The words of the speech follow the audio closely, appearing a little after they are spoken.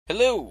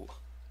Hello,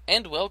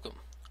 and welcome.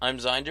 I'm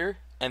Zinder,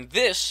 and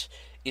this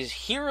is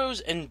Heroes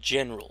and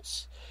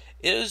Generals.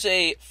 It is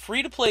a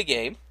free-to-play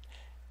game.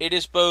 It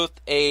is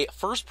both a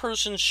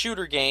first-person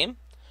shooter game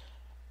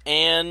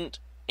and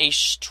a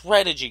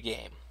strategy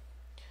game.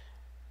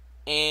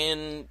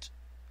 And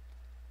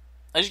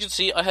as you can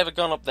see, I have a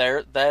gun up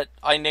there. That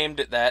I named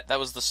it that. That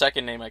was the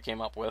second name I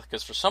came up with,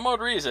 because for some odd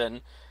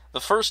reason,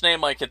 the first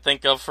name I could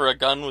think of for a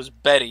gun was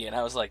Betty, and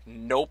I was like,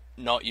 nope,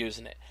 not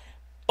using it.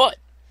 But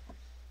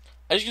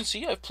as you can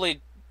see, I've played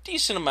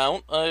decent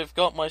amount. I've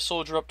got my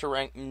soldier up to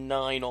rank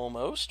 9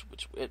 almost,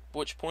 at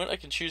which point I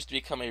can choose to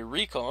become a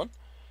recon.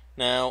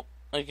 Now,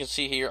 as you can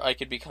see here, I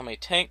could become a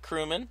tank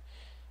crewman,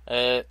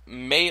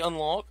 may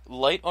unlock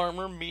light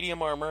armor,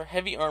 medium armor,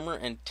 heavy armor,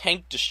 and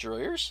tank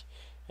destroyers.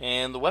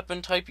 And the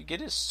weapon type you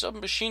get is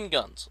submachine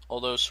guns,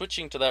 although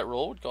switching to that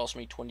role would cost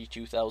me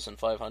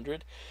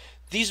 22,500.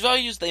 These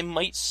values, they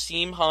might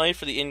seem high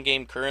for the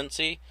in-game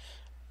currency,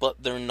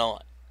 but they're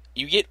not.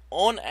 You get,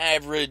 on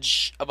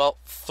average, about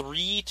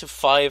 3 to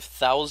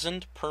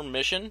 5,000 per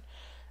mission,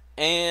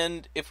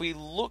 and if we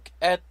look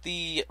at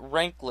the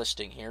rank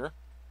listing here,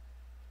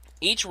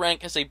 each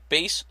rank has a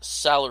base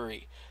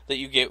salary that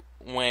you get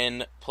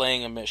when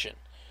playing a mission.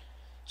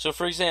 So,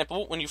 for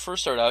example, when you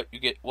first start out, you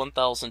get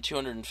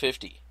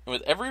 1,250, and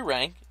with every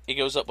rank, it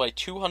goes up by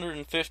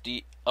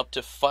 250 up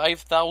to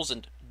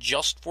 5,000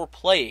 just for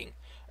playing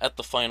at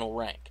the final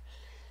rank.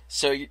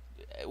 So,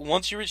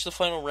 once you reach the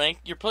final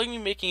rank, you're probably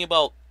making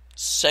about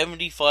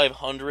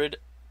 7,500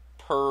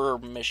 per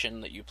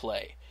mission that you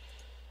play.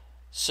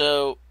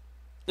 So,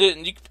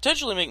 you could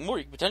potentially make more.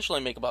 You could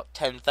potentially make about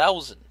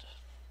 10,000.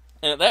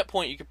 And at that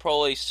point, you could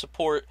probably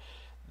support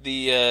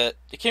the,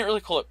 you can't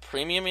really call it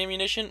premium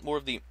ammunition, more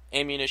of the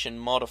ammunition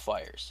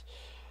modifiers.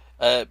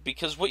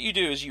 Because what you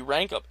do is you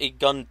rank up a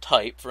gun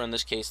type, for in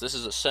this case, this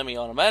is a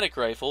semi-automatic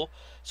rifle,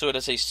 so it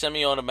has a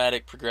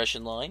semi-automatic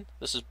progression line.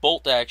 This is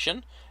bolt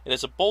action. It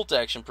has a bolt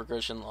action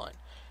progression line.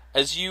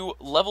 As you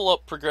level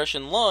up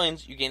progression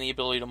lines, you gain the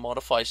ability to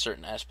modify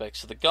certain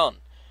aspects of the gun.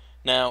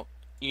 Now,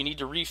 you need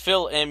to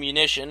refill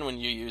ammunition when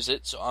you use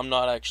it, so I'm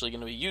not actually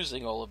going to be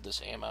using all of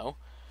this ammo.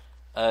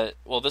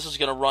 Well, this is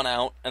going to run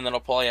out, and then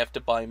I'll probably have to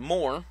buy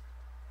more.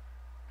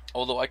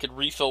 Although I could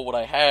refill what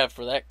I have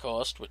for that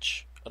cost,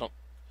 which I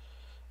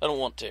don't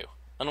want to.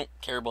 I don't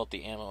care about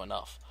the ammo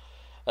enough.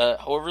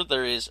 However,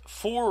 there is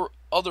 4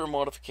 other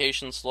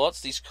modification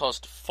slots. These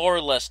cost far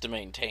less to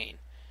maintain.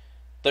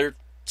 They're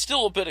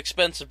still a bit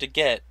expensive to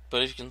get,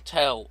 but as you can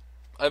tell,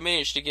 I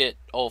managed to get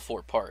all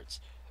 4 parts.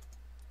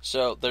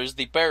 So, there's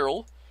the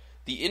barrel,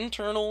 the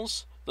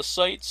internals, the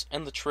sights,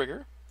 and the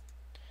trigger.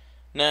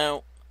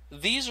 Now,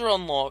 these are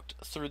unlocked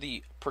through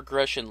the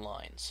progression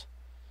lines.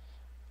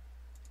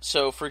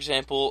 So, for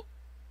example,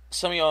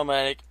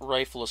 semi-automatic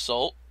rifle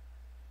assault,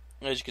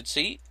 as you can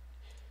see,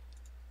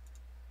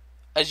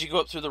 as you go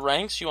up through the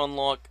ranks, you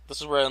unlock,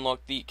 this is where I unlock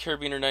the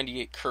Carabiner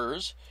 98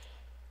 Kurz,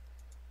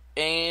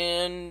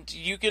 and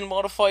you can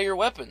modify your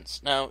weapons.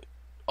 Now,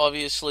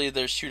 obviously,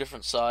 there's 2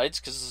 different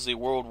sides, because this is a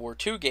World War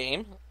II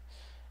game.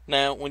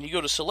 Now, when you go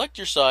to select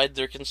your side,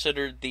 they're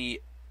considered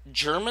the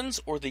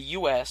Germans or the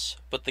US,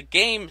 but the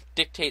game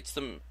dictates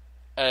them,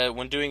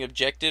 when doing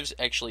objectives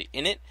actually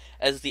in it,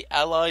 as the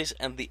Allies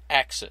and the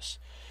Axis.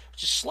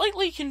 Which is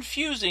slightly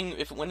confusing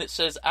when it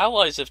says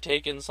Allies have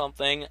taken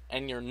something,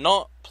 and you're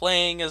not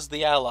playing as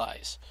the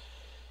Allies.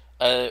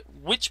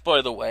 Which,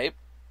 by the way,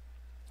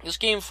 this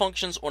game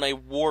functions on a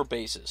war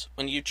basis.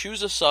 When you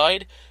choose a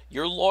side,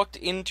 you're locked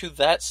into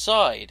that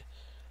side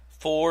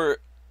for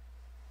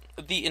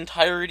the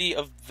entirety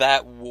of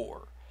that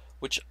war.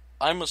 Which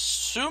I'm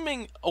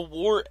assuming a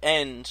war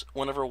ends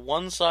whenever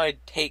one side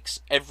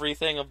takes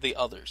everything of the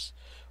others.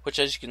 Which,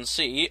 as you can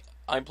see,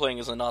 I'm playing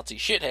as a Nazi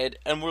shithead,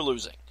 and we're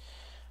losing.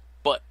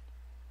 But,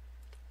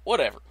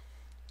 whatever.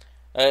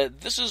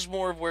 This is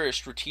more of where a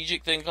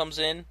strategic thing comes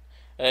in.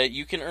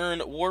 You can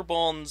earn war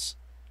bonds,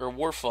 or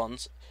war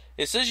funds.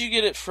 It says you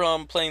get it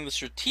from playing the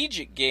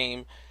strategic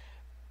game,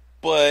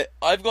 but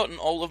I've gotten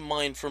all of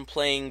mine from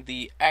playing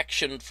the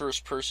action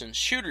first-person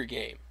shooter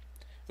game,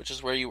 which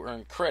is where you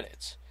earn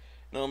credits.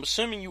 Now, I'm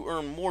assuming you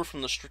earn more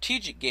from the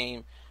strategic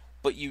game,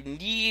 but you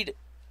need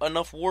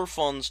enough war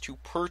funds to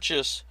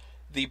purchase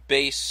the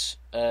base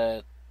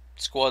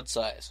squad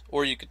size.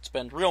 Or you could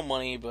spend real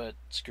money, but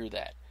screw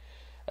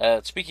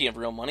that. Speaking of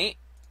real money,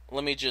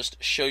 let me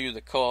just show you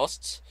the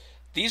costs.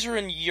 These are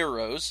in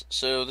euros,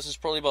 so this is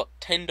probably about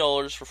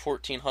 $10 for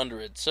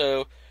 1,400.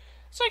 So,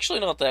 it's actually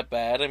not that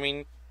bad. I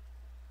mean,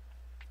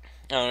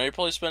 I don't know, you're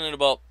probably spending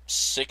about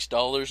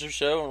 $6 or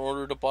so in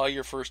order to buy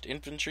your first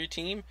infantry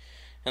team.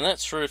 And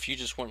that's for if you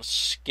just want to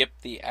skip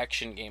the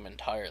action game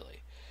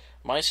entirely.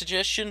 My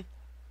suggestion,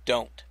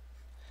 don't.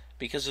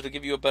 Because it'll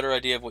give you a better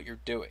idea of what you're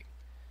doing.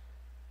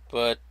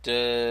 But,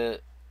 yeah.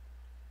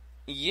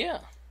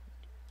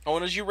 Oh,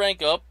 and as you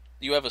rank up,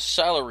 you have a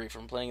salary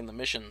from playing in the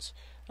missions.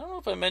 I don't know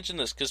if I mentioned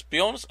this, because to be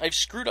honest, I've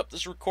screwed up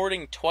this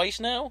recording twice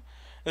now.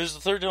 This is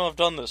the 3rd time I've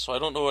done this, so I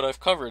don't know what I've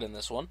covered in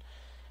this one.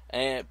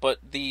 But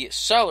the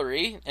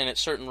salary, and at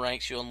certain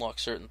ranks you unlock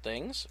certain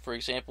things. For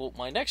example,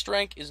 my next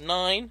rank is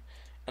 9,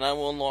 and I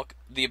will unlock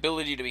the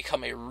ability to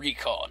become a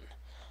recon.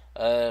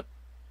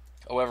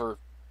 However,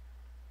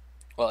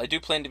 well, I do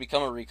plan to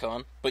become a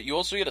recon, but you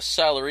also get a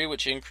salary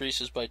which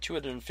increases by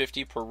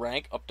 250 per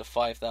rank up to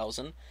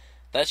 5,000.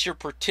 That's your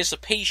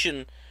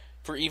participation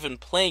for even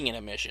playing in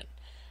a mission.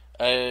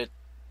 You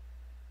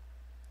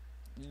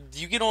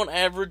get on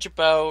average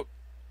about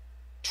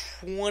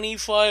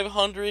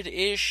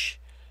 2,500-ish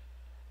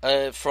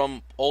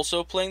from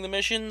also playing the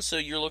mission, so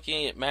you're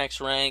looking at max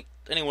rank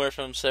anywhere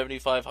from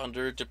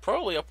 7,500 to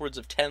probably upwards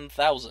of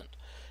 10,000.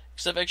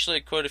 Because I've actually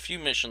had quite a few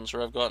missions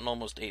where I've gotten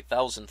almost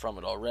 8,000 from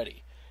it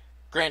already.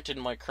 Granted,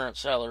 my current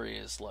salary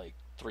is like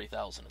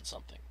 3,000 and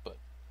something, but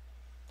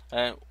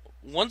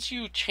once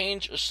you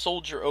change a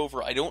soldier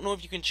over, I don't know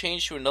if you can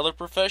change to another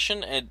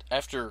profession and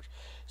after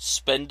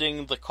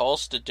spending the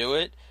cost to do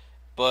it,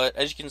 but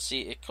as you can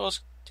see, it costs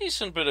a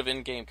decent bit of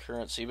in-game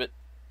currency, but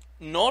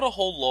not a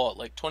whole lot.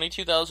 Like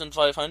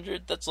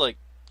 22,500, that's like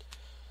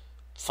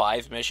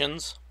 5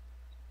 missions.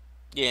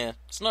 Yeah,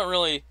 it's not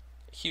really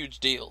a huge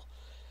deal.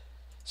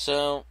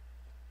 So,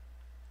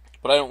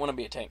 but I don't want to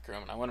be a tank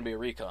crewman, I want to be a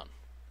recon.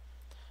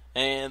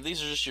 And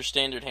these are just your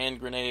standard hand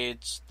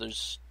grenades.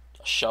 There's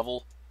a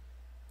shovel,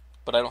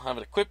 but I don't have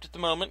it equipped at the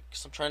moment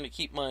because I'm trying to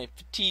keep my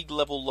fatigue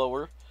level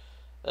lower.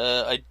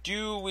 I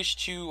do wish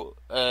to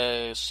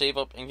save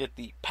up and get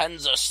the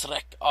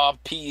Panzerschreck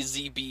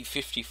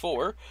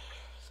RPZB-54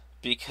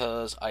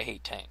 because I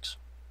hate tanks.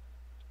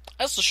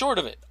 That's the short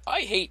of it.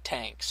 I hate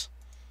tanks.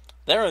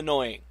 They're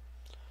annoying.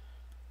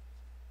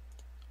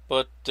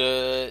 But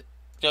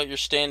got your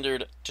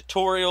standard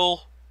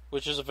tutorial,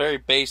 which is a very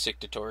basic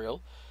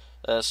tutorial.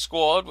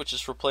 Squad, which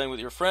is for playing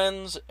with your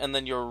friends, and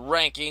then your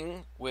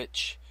ranking,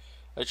 which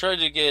I tried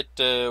to get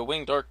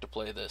Winged Ark to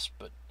play this,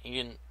 but he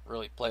didn't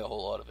really play a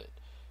whole lot of it.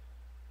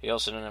 He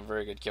also didn't have a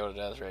very good kill to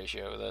death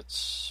ratio. We're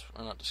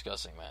not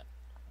discussing that.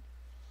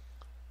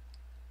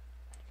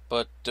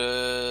 But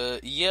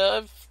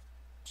yeah, I've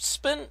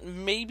spent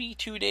maybe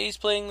 2 days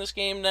playing this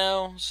game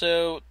now,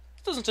 so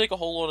it doesn't take a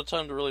whole lot of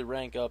time to really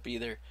rank up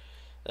either.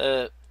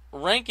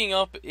 Ranking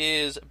up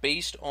is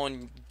based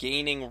on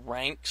gaining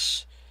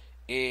ranks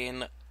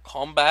in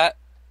combat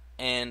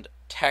and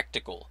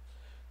tactical.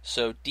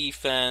 So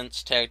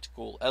defense,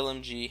 tactical,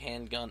 LMG,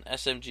 handgun,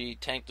 SMG,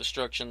 tank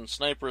destruction,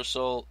 sniper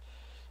assault,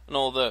 and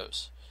all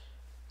those.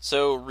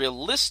 So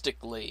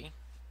realistically,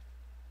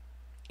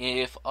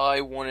 if I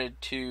wanted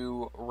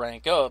to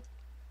rank up,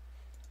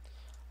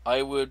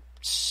 I would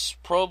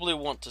probably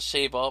want to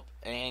save up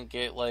and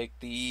get like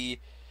the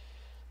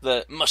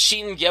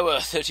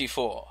Maschinengewehr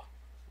 34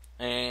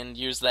 and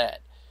use that.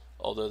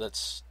 Although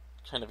that's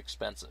kind of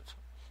expensive.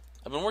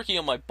 I've been working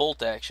on my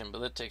bolt action,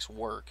 but that takes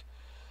work.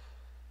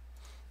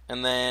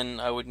 And then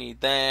I would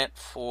need that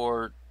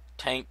for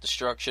tank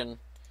destruction,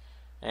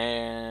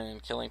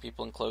 and killing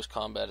people in close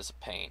combat is a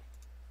pain.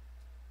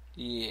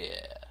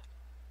 Yeah.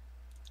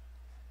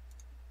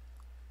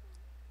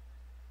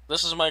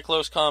 This is my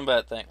close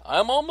combat thing.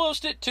 I'm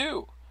almost at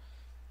 2.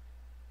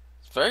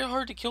 It's very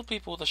hard to kill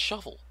people with a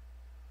shovel.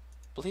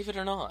 Believe it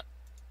or not.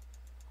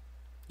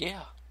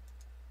 Yeah.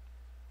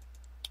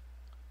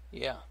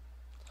 Yeah.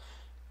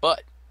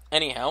 But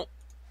anyhow,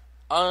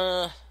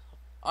 I'm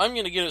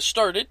going to get it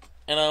started,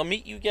 and I'll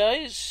meet you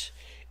guys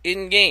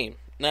in-game.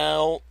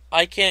 Now,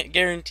 I can't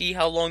guarantee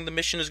how long the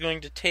mission is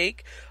going to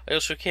take. I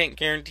also can't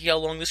guarantee how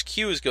long this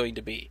queue is going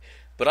to be.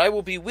 But I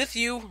will be with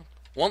you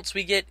once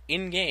we get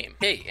in-game.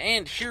 Okay,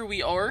 and here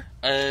we are.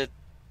 They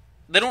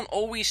don't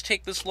always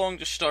take this long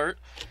to start.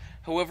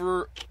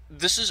 However,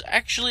 this is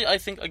actually, I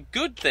think, a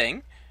good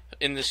thing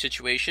in this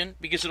situation,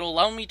 because it'll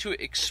allow me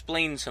to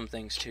explain some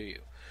things to you.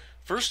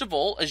 First of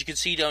all, as you can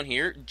see down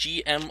here,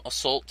 GM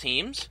Assault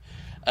Teams.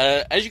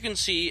 As you can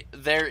see,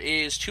 there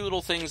is 2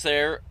 little things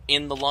there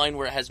in the line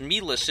where it has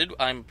me listed.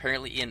 I'm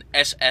apparently in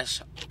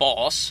SS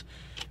Boss,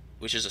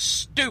 which is a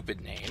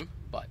stupid name,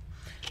 but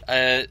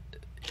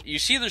you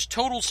see there's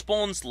total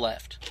spawns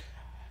left.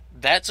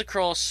 That's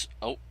across...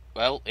 Oh,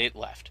 well, it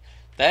left.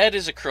 That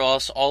is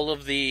across all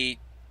of the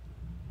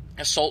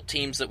assault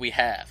teams that we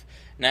have.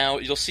 Now,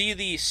 you'll see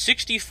the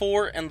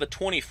 64 and the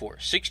 24.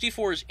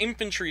 64 is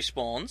infantry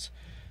spawns,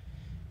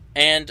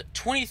 and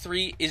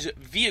 23 is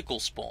vehicle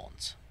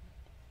spawns.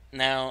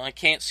 Now, I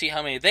can't see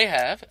how many they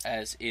have,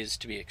 as is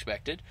to be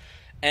expected.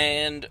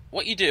 And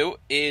what you do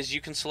is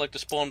you can select a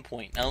spawn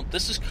point. Now,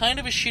 this is kind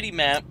of a shitty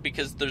map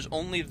because there's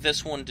only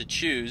this one to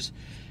choose.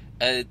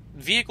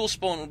 Vehicle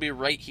spawn will be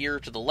right here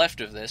to the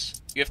left of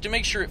this. You have to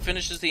make sure it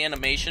finishes the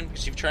animation,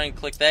 because if you try and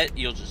click that,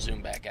 you'll just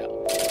zoom back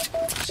out.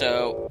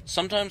 So,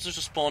 sometimes there's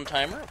a spawn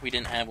timer. We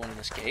didn't have one in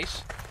this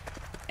case.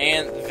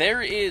 And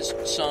there is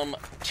some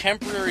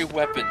temporary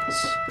weapons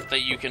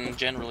that you can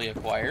generally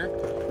acquire.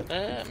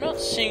 I'm not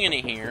seeing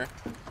any here.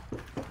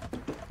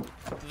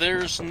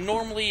 There's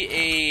normally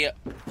a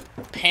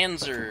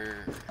Panzer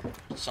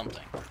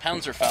something.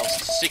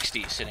 Panzerfaust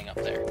 60 sitting up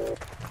there.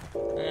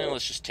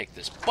 Let's just take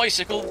this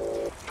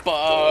bicycle.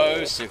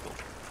 Bicycle.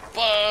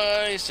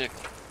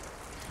 Bicycle.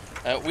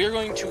 We're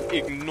going to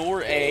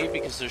ignore A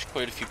because there's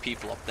quite a few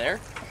people up there.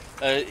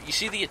 You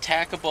see the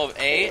attack above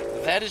A?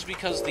 That is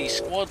because the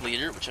squad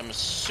leader, which I'm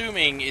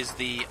assuming is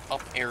the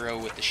up arrow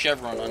with the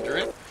chevron under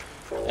it,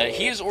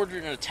 he has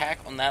ordered an attack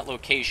on that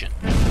location.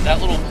 That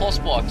little plus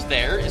box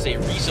there is a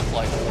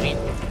resupply point.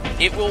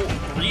 It will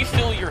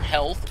refill your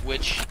health,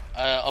 which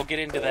I'll get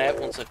into that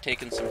once I've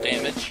taken some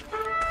damage.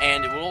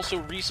 And it will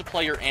also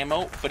resupply your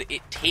ammo, but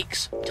it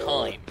takes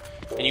time.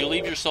 And you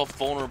leave yourself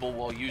vulnerable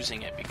while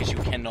using it because you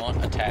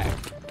cannot attack.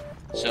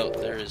 So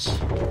there's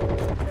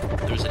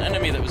an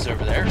enemy that was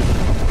over there.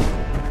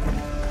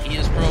 He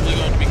is probably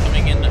going to be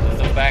coming in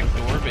the back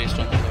door based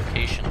on the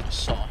location I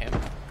saw him.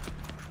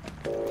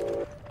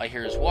 I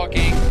hear his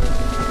walking.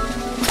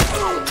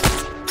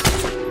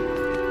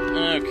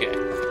 Okay.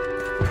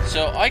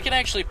 So I can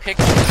actually pick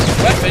up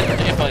this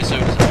weapon if I so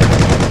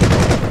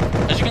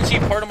desire. As you can see,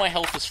 part of my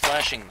health is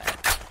flashing there.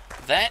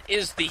 That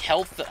is the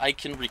health that I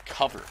can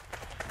recover.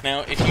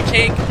 Now, if you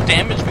take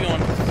damage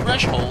beyond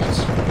thresholds,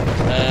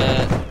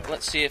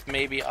 let's see if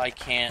maybe I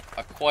can't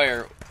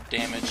acquire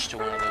damage to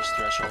one of those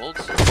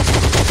thresholds.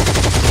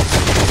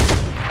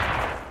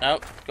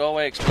 Nope, go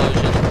away,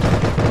 explosion.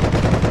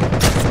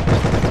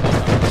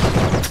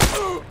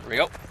 Here we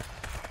go.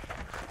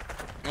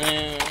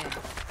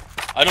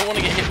 I don't want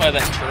to get hit by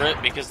that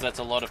turret because that's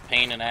a lot of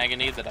pain and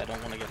agony that I don't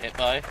want to get hit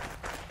by.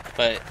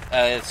 But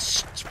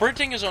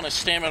sprinting is on a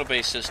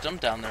stamina-based system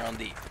down there on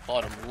the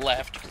bottom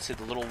left. You can see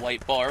the little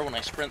white bar when I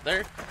sprint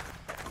there.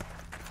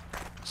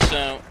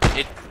 So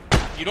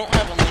you don't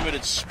have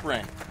unlimited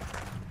sprint.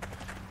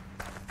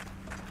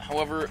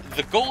 However,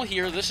 the goal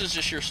here, this is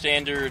just your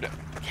standard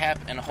cap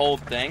and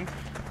hold thing.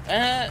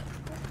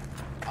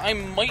 I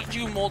might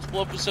do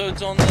multiple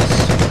episodes on this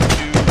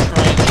to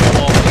try and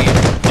show off the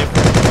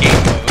different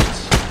game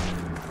modes.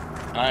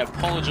 And I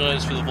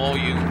apologize for the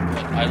volume,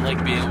 but I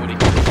like being able to hear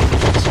the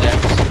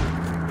footsteps,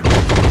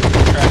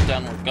 track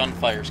down where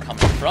gunfire's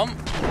coming from.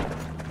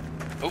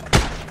 Oh,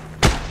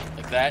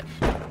 like that.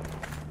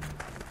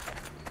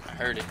 I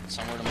heard it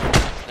somewhere to my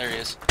right. There he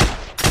is.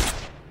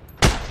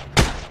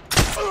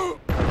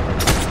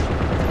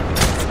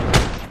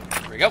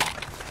 There we go.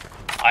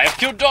 I have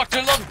killed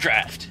Dr.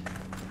 Lovecraft!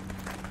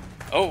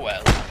 Oh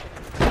well.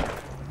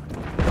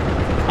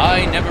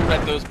 I never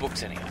read those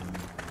books anyhow.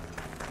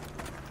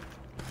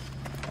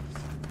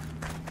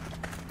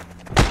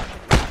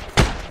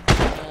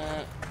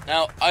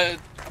 Now, let's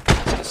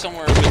get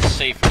somewhere a bit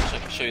safer so I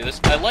can show you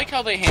this. I like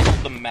how they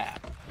handled the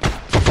map.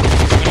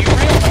 When you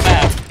bring up the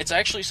map, it's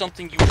actually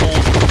something you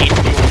hold in your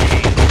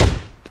hand.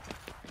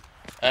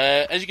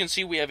 As you can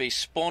see, we have a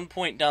spawn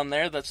point down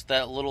there. That's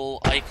that little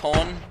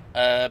icon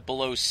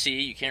below C.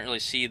 You can't really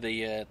see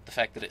the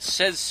fact that it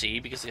says C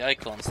because the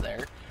icon's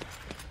there.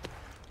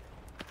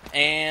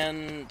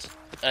 And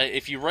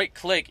if you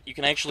right-click, you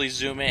can actually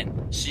zoom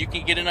in. So you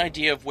can get an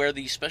idea of where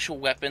the special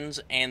weapons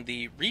and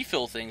the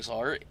refill things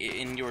are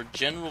in your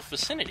general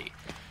vicinity.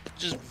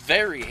 Which is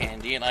very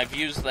handy, and I've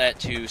used that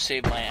to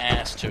save my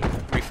ass to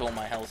refill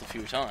my health a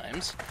few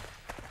times.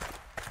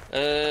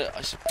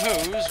 I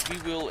suppose we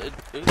will...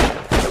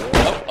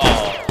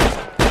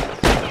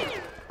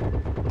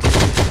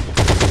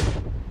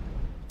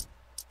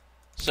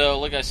 So,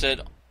 like I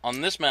said, on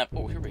this map...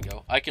 Oh, here we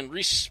go. I can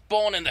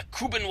respawn in the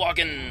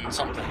Kubenwagen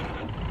something.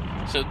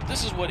 So,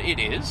 this is what it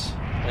is.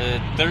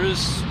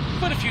 There's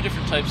quite a few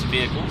different types of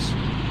vehicles.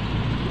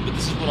 But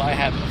this is what I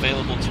have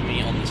available to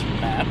me on this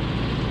map.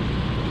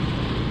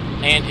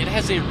 And it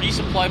has a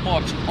resupply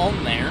box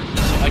on there,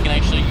 so I can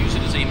actually use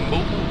it as a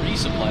mobile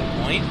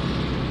resupply point.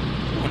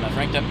 And I've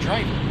ranked up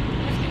driver.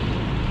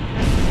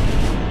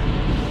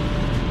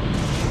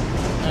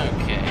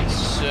 Okay,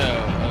 so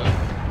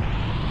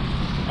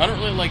I don't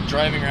really like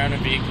driving around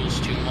in vehicles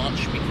too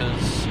much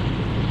because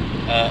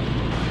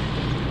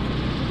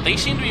they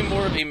seem to be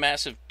more of a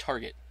massive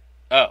target.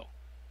 Oh,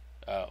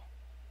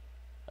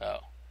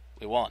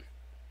 we won.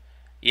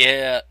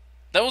 Yeah,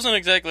 that wasn't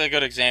exactly a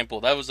good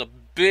example. That was a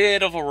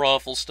bit of a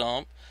ruffle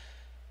stomp.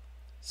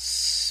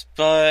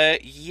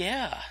 But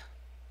yeah.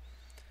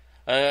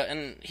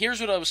 And here's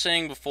what I was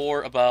saying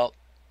before about,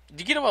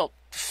 you get about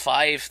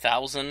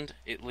 5,000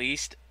 at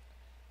least,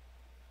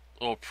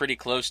 or pretty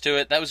close to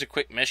it. That was a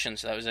quick mission,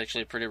 so that was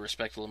actually a pretty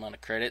respectable amount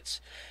of credits.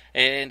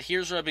 And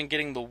here's where I've been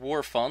getting the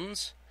war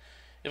funds.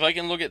 If I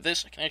can look at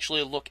this, I can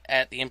actually look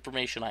at the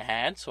information I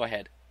had. So I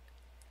had,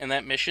 in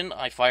that mission,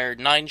 I fired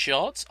 9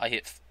 shots, I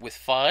hit with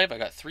 5, I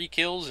got 3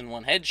 kills and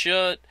 1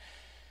 headshot,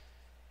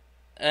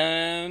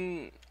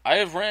 and I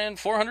have ran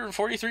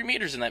 443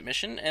 meters in that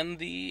mission,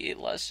 and it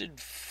lasted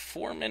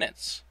 4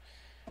 minutes.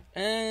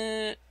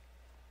 I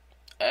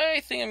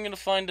think I'm going to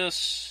find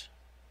us...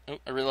 Oh,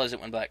 I realized it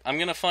went back. I'm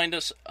going to find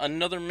us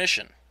another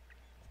mission.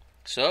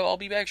 So, I'll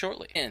be back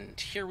shortly. And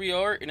here we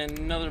are in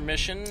another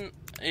mission.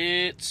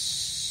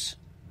 It's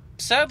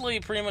sadly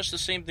pretty much the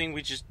same thing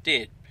we just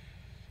did,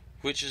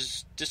 which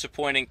is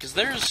disappointing, because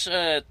there's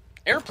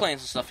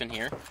airplanes and stuff in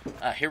here.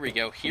 Here we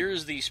go.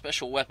 Here's the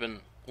special weapon.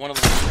 One of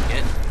them we can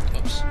get.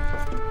 Oops.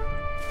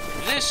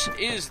 This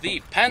is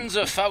the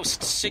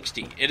Panzerfaust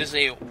 60. It is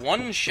a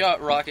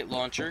one-shot rocket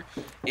launcher.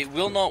 It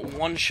will not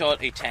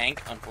one-shot a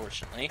tank,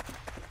 unfortunately.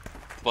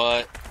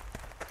 But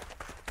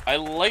I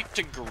like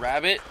to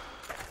grab it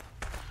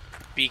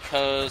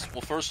because,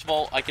 well, first of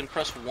all, I can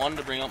press 1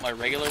 to bring out my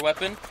regular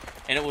weapon,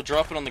 and it will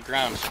drop it on the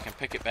ground so I can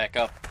pick it back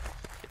up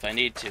if I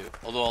need to.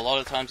 Although a lot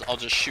of times I'll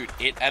just shoot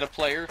it at a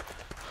player,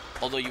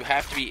 although you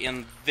have to be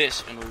in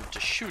this in order to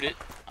shoot it,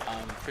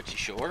 I'm pretty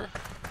sure.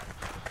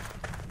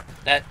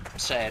 That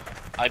said,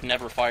 I've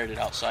never fired it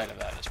outside of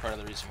that. That's part of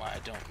the reason why I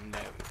don't know.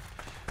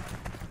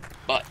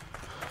 But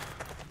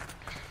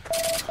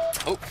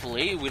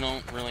hopefully we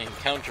don't really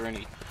encounter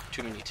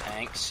too many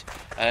tanks.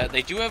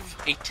 They do have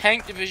a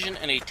tank division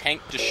and a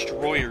tank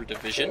destroyer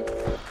division.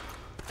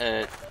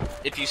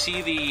 If you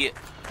see the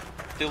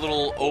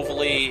little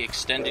ovally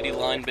extended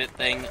line bit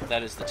thing,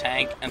 that is the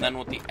tank, and then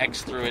with the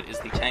X through it is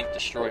the tank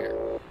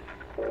destroyer.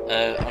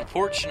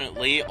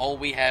 Unfortunately, all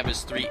we have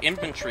is 3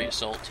 infantry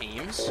assault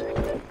teams,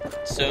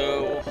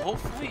 so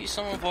hopefully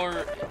some of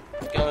our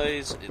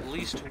guys, at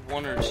least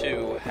 1 or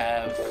 2,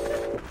 have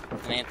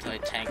an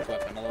anti-tank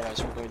weapon,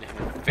 otherwise we're going to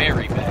have a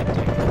very bad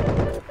day.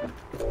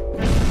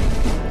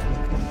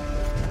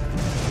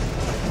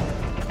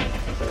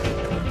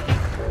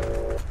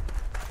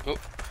 Oh.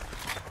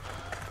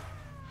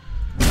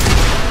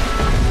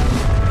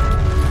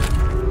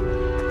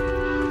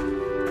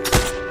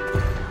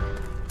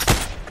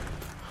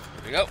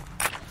 Go.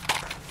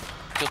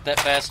 Killed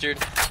that bastard.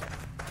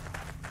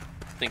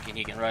 Thinking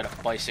he can ride a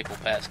bicycle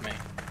past me.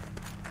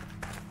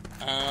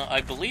 I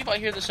believe I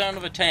hear the sound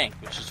of a tank,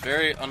 which is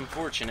very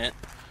unfortunate.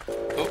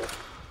 Oh.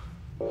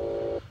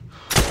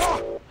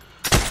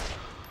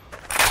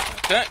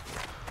 Okay.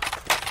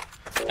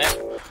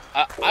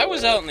 I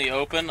was out in the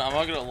open, I'm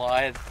not gonna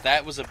lie,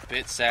 that was a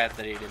bit sad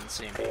that he didn't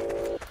see me.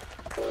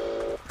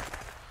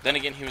 Then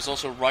again, he was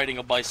also riding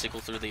a bicycle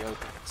through the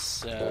open,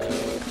 so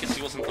I guess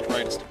he wasn't the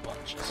brightest of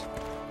bunches.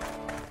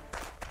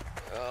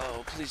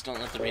 Oh, please don't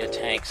let there be a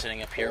tank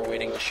sitting up here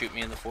waiting to shoot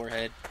me in the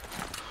forehead.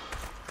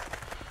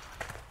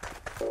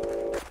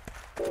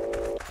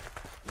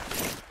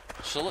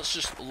 So let's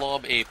just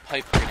lob a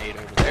pipe grenade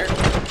over there.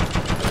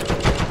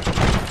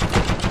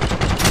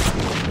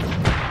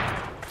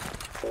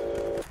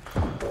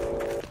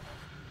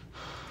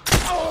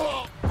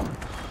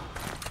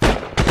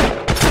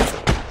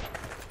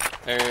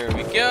 There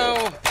we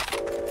go.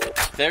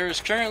 There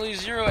is currently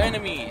 0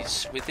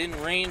 enemies within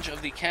range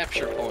of the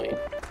capture point.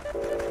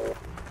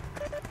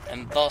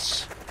 And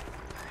thus,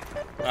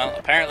 well,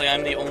 apparently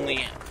I'm the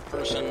only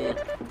person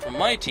from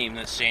my team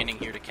that's standing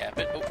here to cap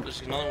it. Oh,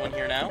 there's another one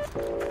here now.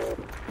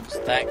 It's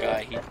that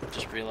guy. He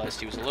just realized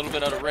he was a little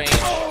bit out of range.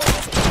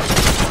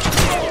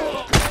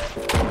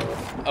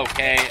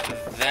 Okay,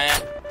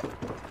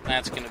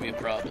 that's gonna be a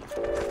problem.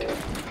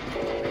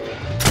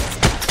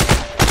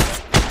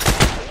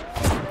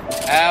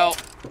 Ow.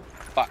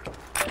 Fuck.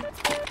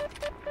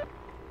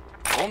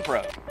 Going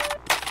pro.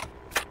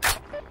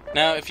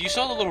 Now, if you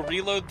saw the little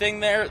reload thing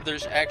there,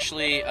 there's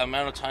actually an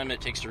amount of time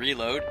it takes to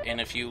reload, and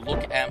if you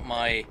look at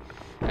my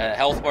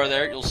health bar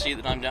there, you'll see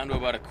that I'm down to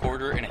about a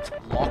quarter, and it's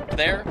locked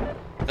there.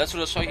 That's what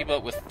I was talking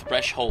about with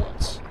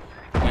thresholds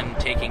when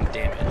taking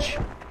damage.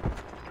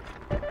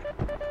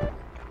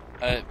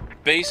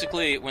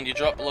 Basically, when you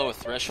drop below a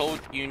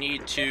threshold, you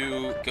need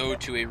to go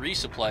to a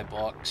resupply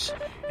box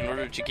in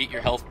order to get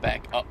your health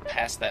back up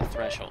past that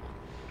threshold.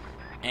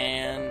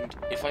 And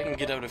if I can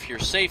get out of here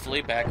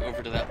safely, back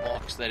over to that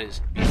box that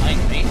is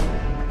behind me,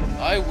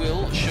 I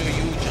will show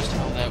you just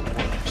how that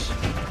works.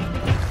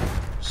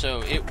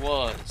 So it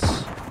was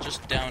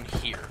just down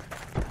here.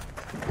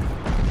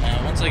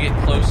 Now, once I get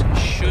close, it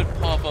should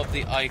pop up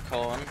the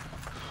icon.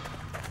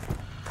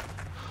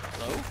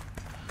 Hello?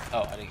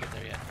 Oh, I didn't get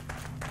there yet.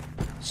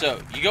 So,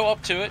 you go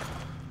up to it,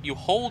 you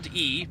hold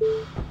E.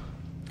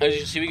 As you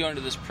can see, we go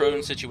into this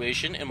prone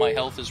situation, and my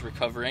health is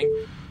recovering.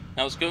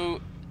 Now, let's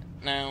go.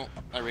 Now,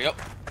 there we go.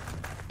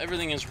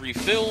 Everything is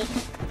refilled.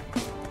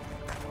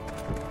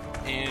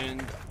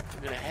 And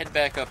we're going to head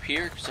back up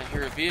here, because I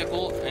hear a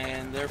vehicle,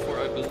 and therefore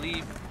I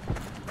believe...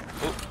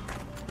 Oh.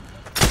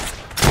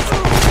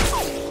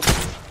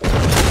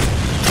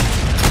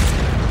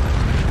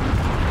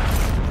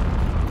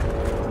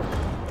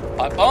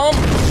 Pipe bomb!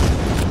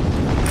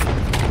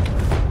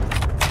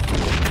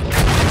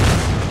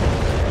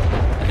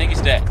 I think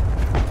he's dead.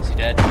 Is he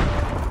dead?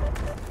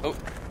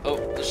 Oh,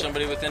 there's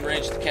somebody within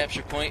range of the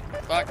capture point.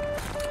 Fuck.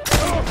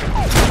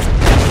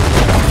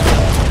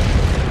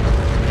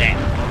 Damn.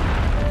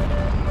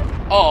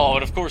 Oh,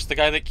 and of course the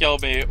guy that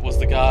killed me was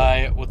the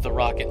guy with the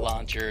rocket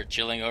launcher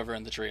chilling over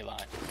in the tree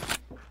line.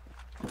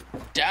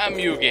 Damn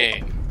you,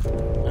 game.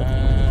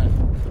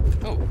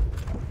 Oh.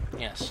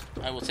 Yes,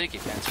 I will take it,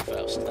 Fancy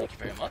Faust. Thank you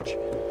very much.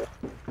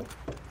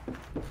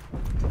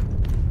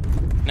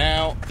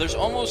 Now, there's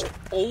almost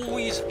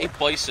always a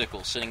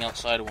bicycle sitting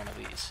outside of one of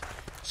these.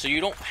 So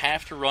you don't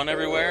have to run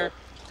everywhere,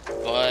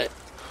 but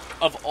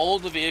of all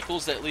the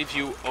vehicles that leave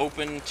you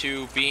open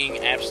to being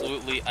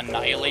absolutely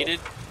annihilated,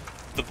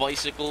 the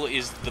bicycle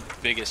is the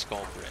biggest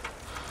culprit.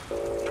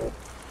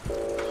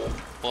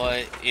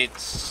 But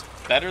it's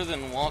better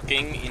than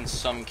walking in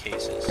some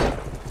cases.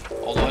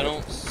 Although I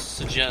don't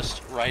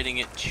suggest riding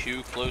it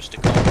too close to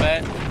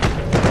combat.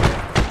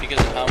 because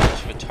of how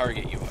much of a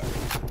target you are.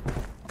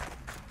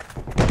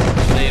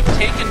 They have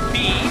taken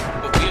B,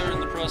 but we are in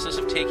the process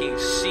of taking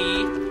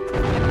C.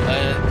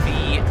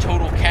 The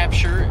total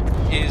capture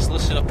is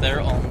listed up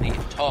there on the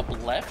top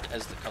left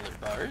as the colored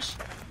bars.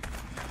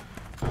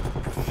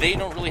 They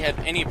don't really have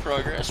any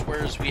progress,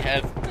 whereas we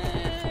have 10%,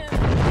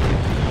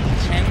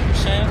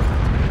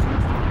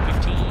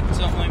 15,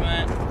 something like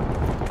that.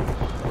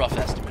 Rough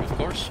estimate, of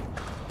course.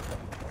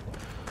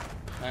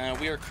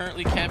 We are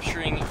currently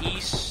capturing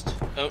east.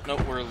 Oh, no,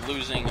 we're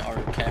losing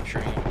our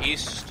capturing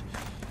east.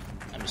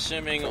 I'm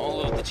assuming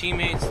all of the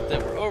teammates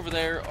that were over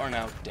there are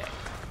now dead.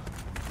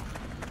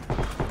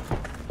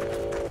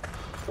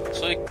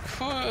 So I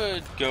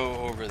could go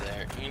over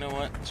there. You know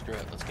what? Screw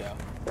it. Let's go.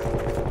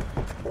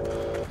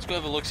 Let's go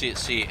have a look-see at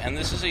C. And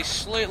this is a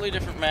slightly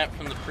different map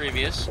from the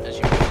previous, as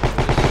you can notice.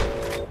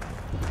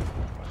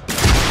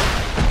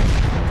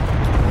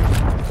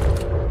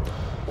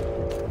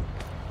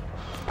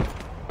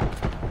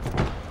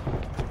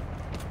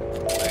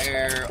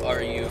 Where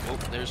are you? Oh,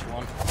 there's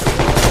one.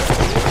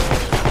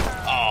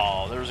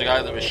 Oh, there was a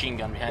guy with a machine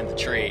gun behind the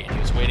tree, and he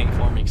was waiting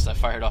for me because I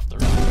fired off the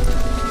rocket.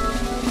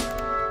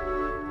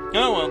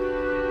 Oh well.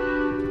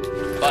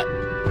 But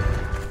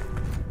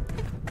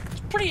it's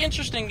a pretty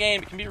interesting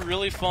game. It can be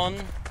really fun,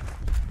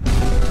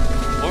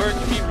 or it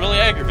can be really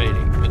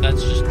aggravating. But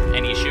that's just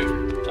any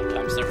shooter.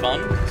 Sometimes they're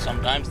fun,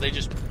 sometimes they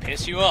just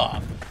piss you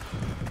off.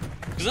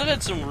 Because I've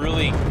had some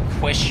really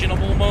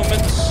questionable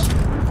moments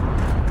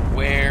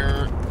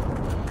where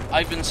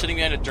I've been sitting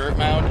behind a dirt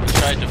mound and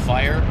tried to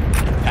fire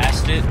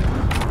past it.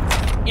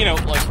 You know,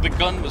 like the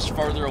gun was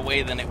farther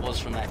away than it was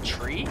from that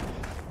tree,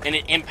 and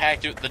it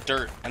impacted the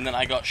dirt, and then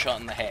I got shot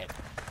in the head.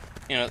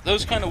 You know,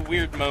 those kind of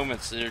weird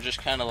moments that are just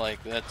kind of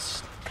like,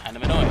 that's kind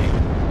of annoying.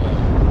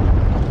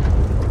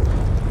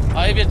 But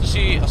I've yet to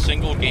see a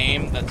single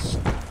game that's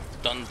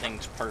done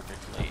things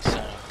perfectly,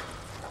 so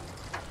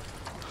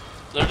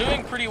they're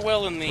doing pretty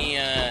well in the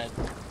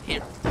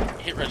hit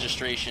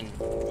registration,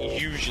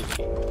 usually.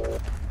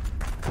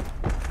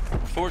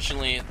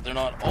 Unfortunately, they're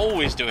not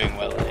always doing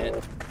well in it,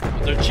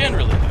 but they're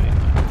generally doing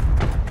well.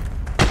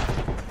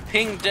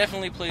 Ping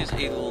definitely plays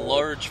a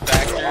large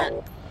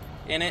factor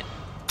in it.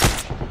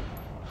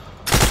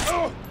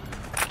 Oh.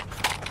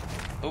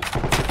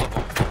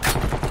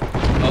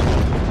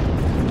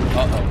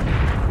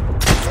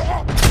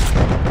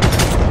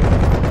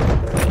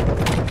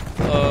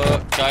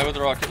 Guy with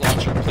a rocket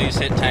launcher, please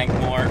hit tank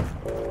more.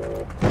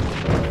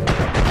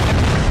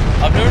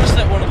 I've noticed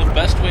that one of the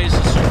best ways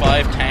to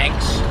survive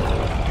tanks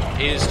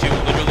is to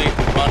literally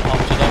run up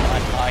to them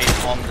and hide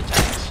on the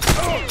tanks.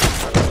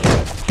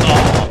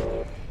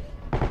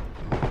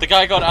 Oh. The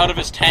guy got out of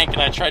his tank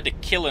and I tried to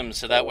kill him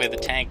so that way the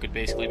tank would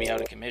basically be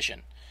out of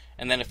commission.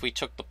 And then if we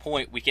took the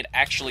point, we could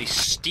actually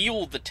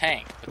steal the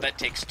tank, but that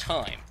takes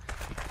time.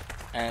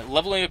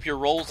 Leveling up your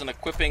roles and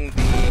equipping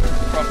the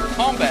proper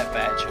combat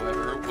badge,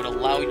 however, would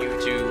allow you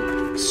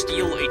to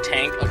steal a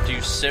tank up to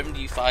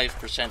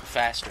 75%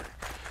 faster.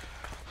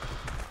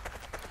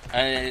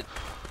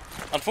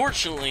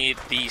 Unfortunately,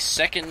 the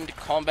second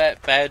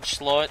combat badge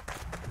slot,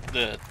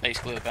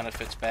 basically the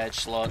benefits badge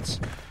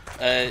slots,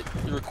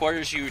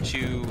 requires you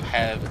to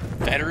have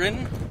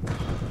veteran,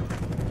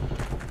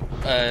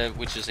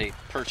 which is a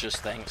purchase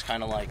thing. It's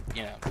kind of like,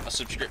 you know, a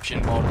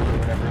subscription model or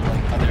whatever,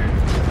 like other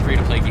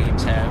free-to-play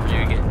games have,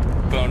 where you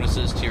get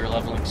bonuses to your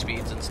leveling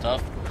speeds and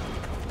stuff.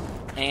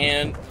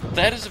 And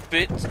that is a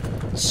bit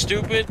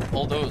stupid,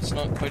 although it's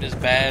not quite as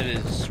bad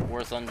as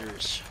War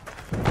Thunder's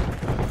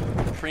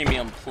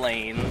premium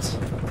planes.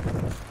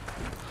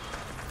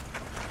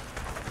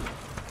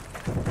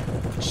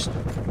 Which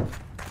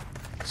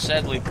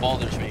sadly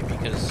bothers me,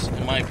 because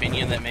in my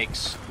opinion that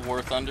makes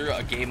War Thunder,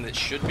 a game that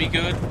should be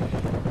good,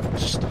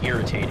 just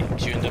irritating,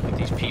 because you end up with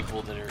these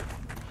people that are,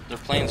 their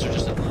planes are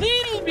just a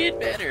little bit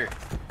better.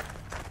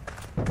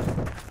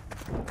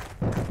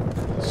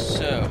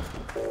 So,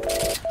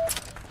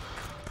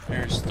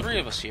 there's 3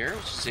 of us here,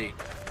 which is a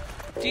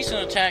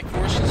decent attack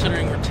force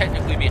considering we're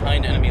technically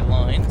behind enemy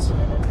lines.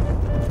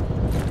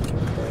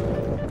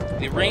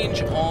 The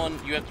range on,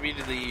 you have to be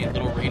to the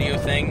little radio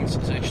things,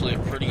 is actually a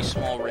pretty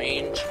small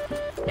range.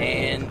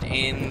 And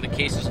in the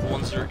cases of the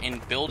ones that are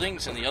in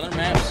buildings and the other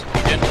maps,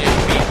 you generally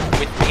have to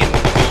be within the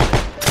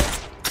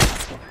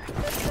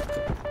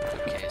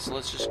building. Okay, so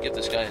let's just get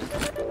this guy.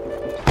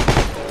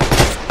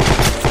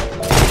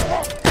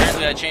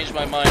 Apparently I changed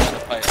my mind on the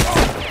pipe.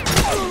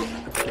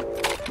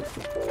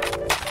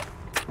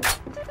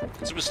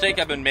 It's a mistake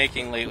I've been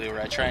making lately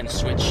where I try and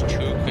switch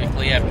too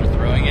quickly after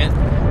throwing it,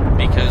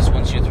 because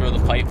once you throw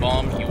the pipe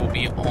bomb, you will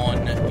be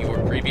on your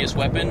previous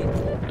weapon,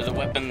 or the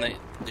weapon that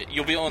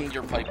you'll be on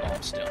your pipe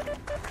bomb still.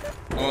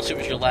 Unless it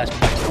was your last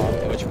pipe bomb,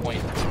 at which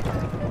point...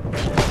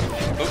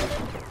 Oh.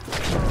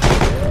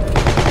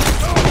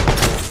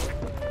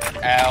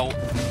 Ow.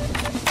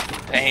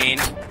 Pain.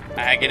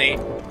 Agony.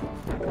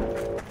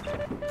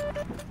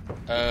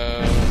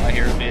 I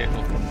hear a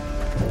vehicle.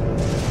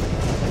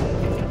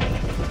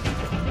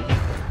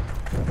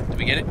 Did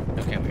we get it?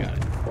 Okay, we got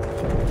it.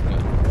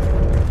 Good.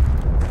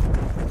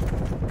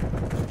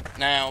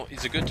 Now, now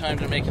is a good time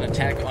to make an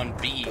attack on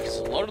B, because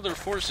a lot of their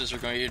forces are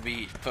going to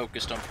be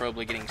focused on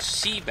probably getting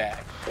C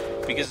back,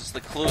 because it's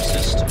the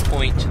closest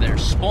point to their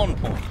spawn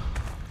point.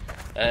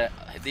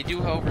 They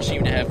do, however,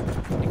 seem to have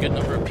a good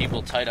number of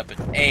people tied up at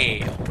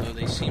A, although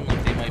they seem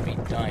like they might be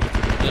dying.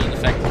 Other than the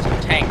fact that there's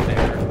a tank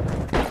there.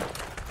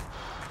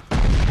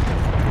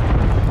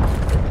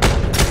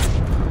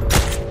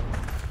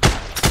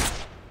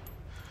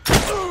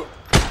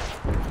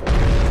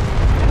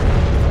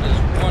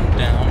 There's one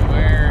down.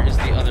 Where is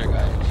the other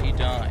guy? Did he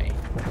die?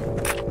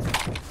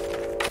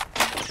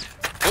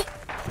 Oh!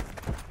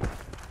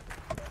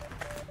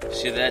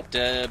 See that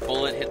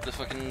bullet hit the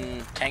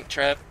fucking tank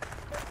trap?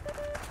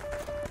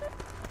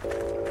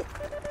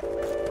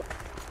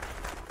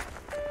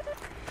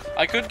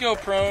 I could go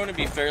prone and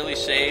be fairly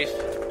safe,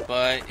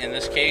 but in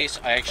this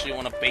case, I actually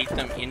want to bait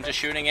them into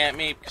shooting at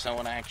me because I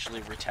want to actually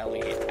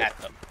retaliate at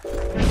them.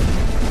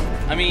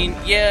 I mean,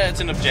 yeah, it's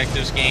an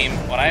objectives game,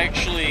 but I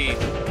actually,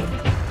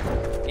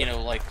 you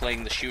know, like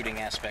playing the shooting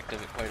aspect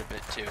of it quite a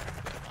bit too.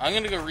 I'm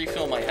going to go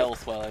refill my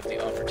health while I have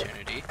the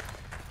opportunity.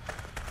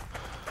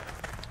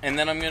 And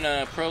then I'm going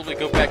to probably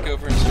go back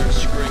over and start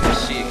screwing the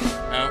sea.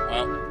 Oh,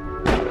 well,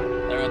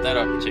 there went that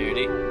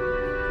opportunity.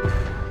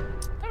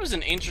 That was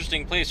an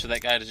interesting place for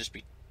that guy to just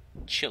be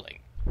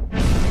chilling.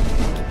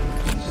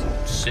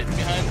 Just sitting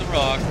behind the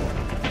rock.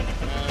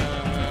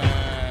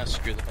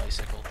 Screw the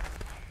bicycle.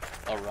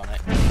 I'll run it.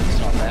 It's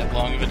not that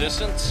long of a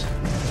distance.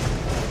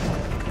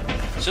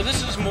 So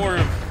this is more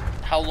of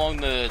how long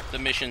the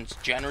missions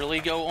generally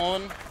go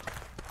on.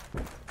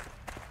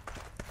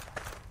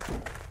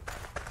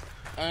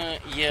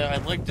 Yeah,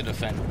 I'd like to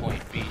defend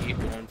Point B,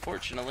 but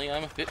unfortunately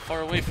I'm a bit far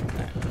away from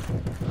that.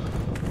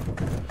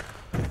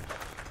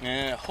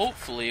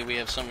 Hopefully we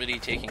have somebody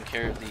taking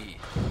care of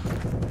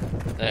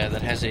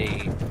that has a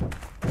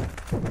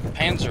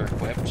Panzer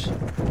equipped,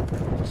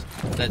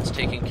 that's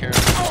taking care of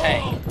the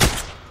tank.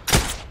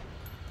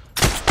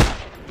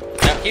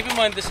 Now keep in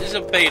mind this is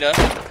a beta.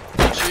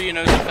 I'm sure you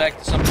know the fact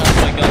that sometimes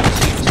my gun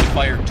seems to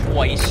fire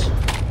twice.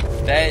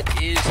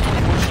 That is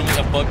unfortunately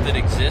a bug that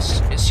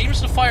exists. It seems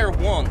to fire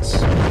once,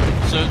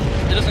 so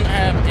it doesn't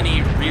have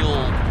any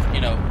real,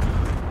 you know,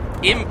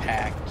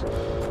 impact.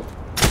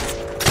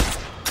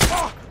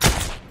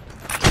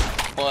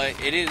 But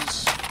it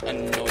is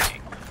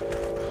annoying.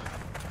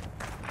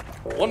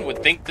 One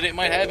would think that it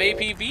might have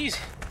APB's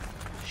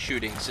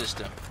shooting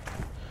system.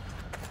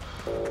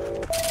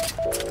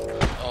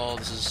 Oh,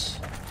 this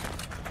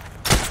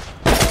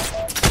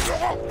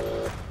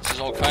is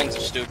all kinds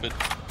of stupid.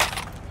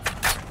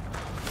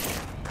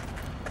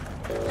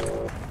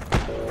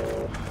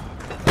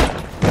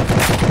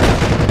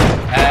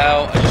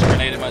 Ow, I just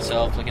grenaded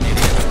myself like an idiot.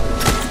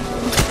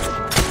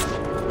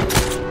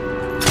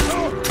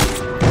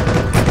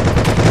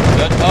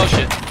 Good. Oh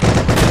shit.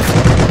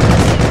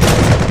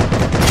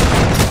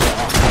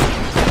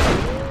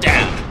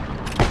 Damn.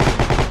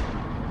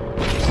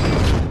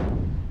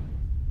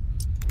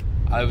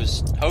 I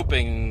was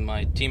hoping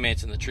my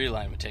teammates in the tree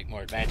line would take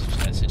more advantage of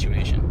that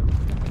situation.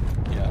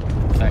 You know,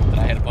 the fact that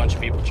I had a bunch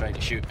of people trying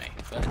to shoot me.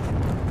 But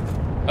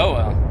oh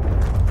well.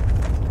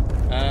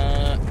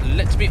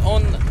 Let me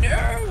on.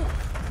 No!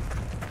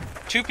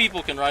 2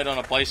 people can ride on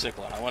a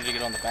bicycle, and I wanted to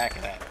get on the back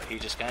of that, but he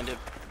just kind of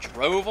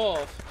drove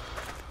off.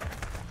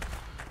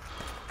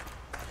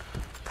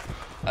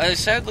 I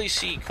sadly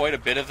see quite a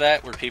bit of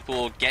that, where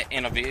people get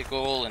in a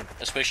vehicle, and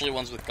especially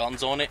ones with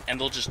guns on it, and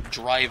they'll just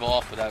drive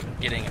off without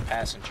getting a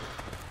passenger.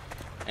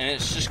 And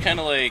it's just kind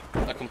of like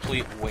a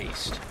complete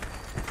waste.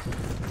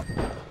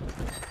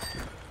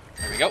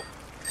 There we go.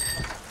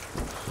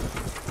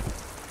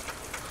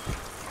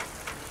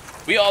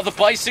 We are the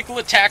Bicycle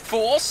Attack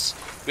Force.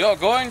 We are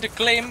going to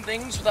claim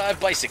things with our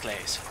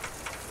bicycles.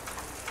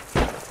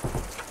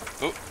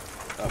 Oh,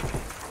 okay.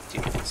 2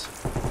 minutes.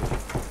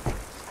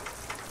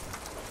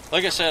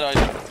 Like I said, I'd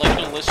like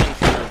to listen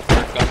for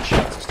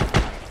gunshots and stuff.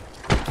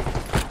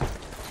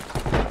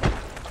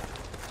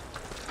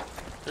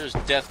 There's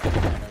death going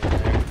on over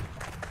there.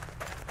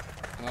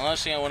 And the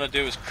last thing I want to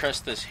do is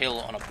crest this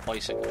hill on a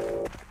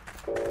bicycle.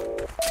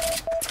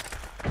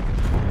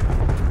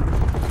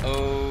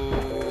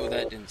 Oh,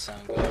 that didn't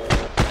sound good.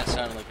 That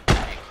sounded like a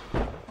tank.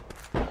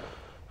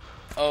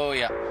 Oh,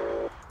 yeah.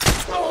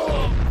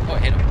 Oh, I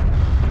hit him.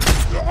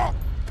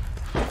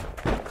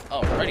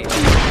 Alrighty.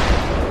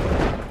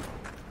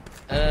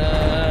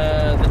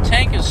 The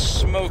tank is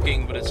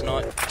smoking, but it's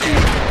not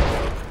dead.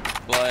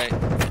 But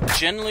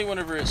generally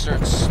whenever it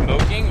starts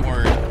smoking,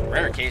 or in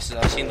rare cases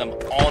I've seen them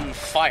on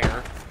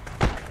fire,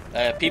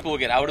 people will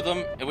get out of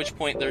them, at which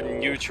point they're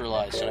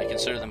neutralized, and I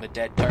consider them a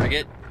dead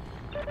target.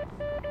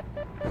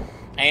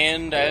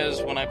 And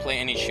as when I play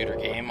any shooter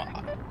game,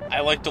 I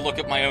like to look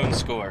at my own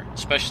score,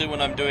 especially when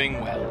I'm doing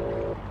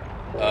well.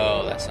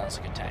 Oh, that sounds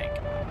like a tank.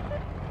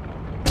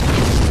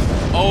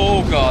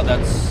 Oh god,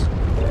 that's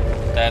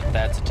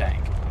a tank.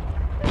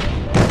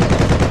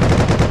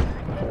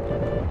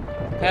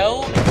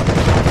 Help!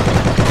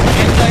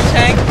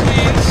 Anti-tank,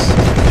 please!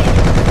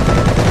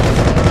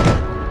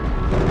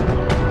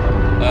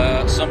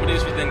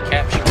 Somebody's within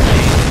capture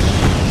range.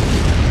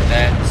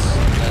 That's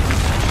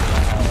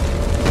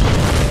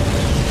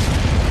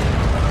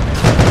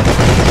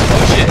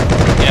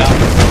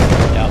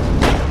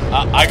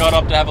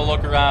have a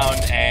look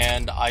around,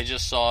 and I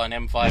just saw an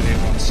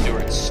M5A1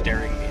 Stuart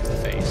staring me in the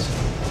face.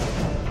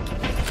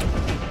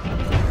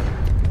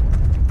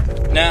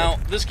 Now,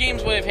 this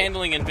game's way of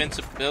handling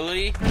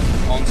invincibility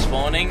on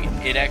spawning,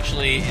 it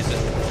actually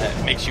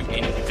makes you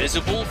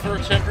invisible for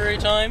a temporary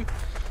time,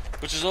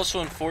 which is also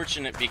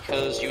unfortunate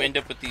because you end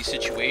up with these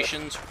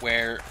situations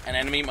where an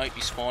enemy might be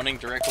spawning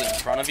directly in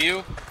front of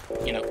you.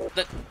 You know,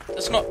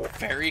 that's not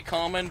very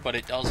common, but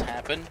it does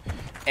happen.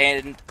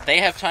 And they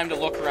have time to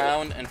look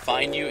around and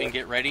find you and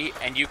get ready,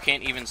 and you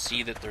can't even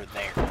see that they're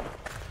there.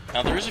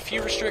 Now, there is a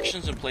few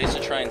restrictions in place to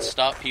try and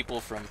stop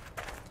people from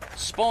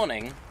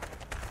spawning,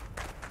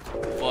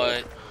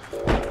 but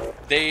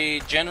they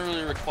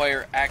generally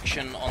require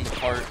action on the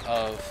part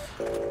of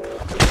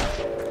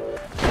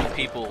the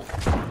people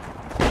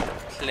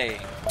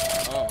playing.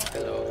 Oh,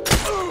 hello.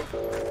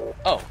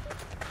 Oh.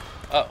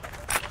 Oh.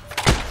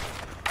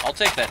 I'll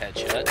take that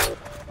headshot.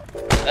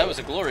 That was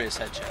a glorious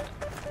headshot.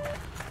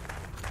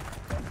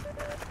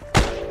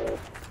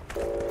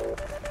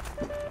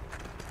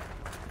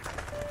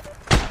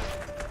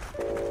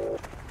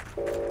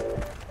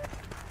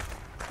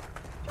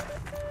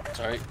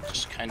 Sorry,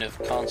 just kind of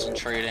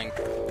concentrating.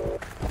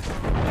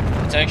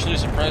 It's actually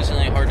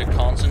surprisingly hard to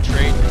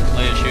concentrate and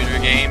play a shooter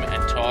game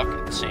and talk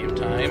at the same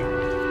time.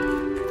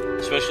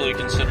 Especially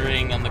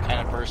considering I'm the kind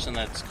of person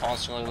that's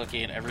constantly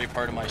looking at every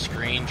part of my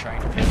screen,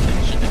 trying to pay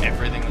attention to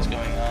everything that's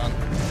going on.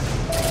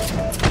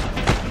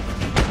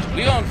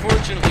 We are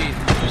unfortunately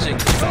losing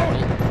this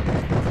battle.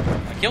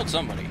 I killed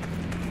somebody.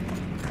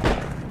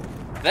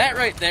 That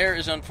right there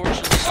is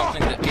unfortunately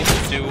something that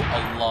people do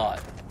a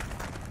lot.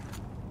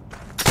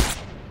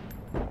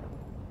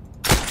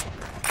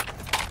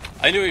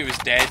 I knew he was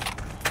dead,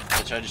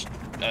 which I just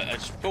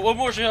put one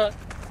more shot.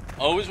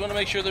 Always want to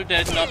make sure they're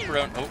dead, not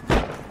prone.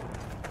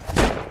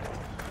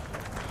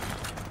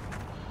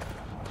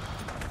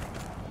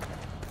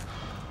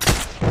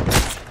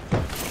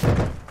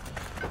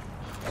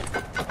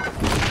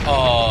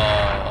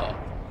 Oh.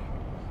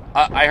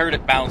 I heard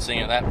it bouncing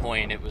at that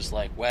point. It was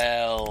like,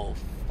 well,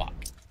 fuck.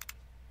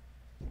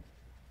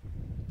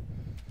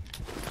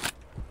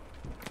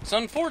 It's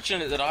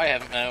unfortunate that I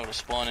haven't been able to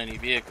spawn any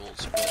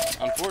vehicles, but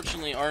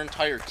unfortunately our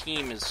entire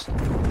team is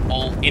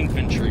all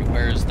infantry,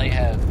 whereas they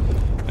have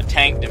a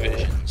tank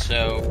division.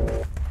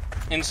 So,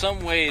 in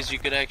some ways, you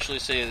could actually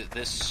say that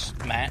this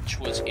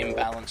match was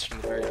imbalanced from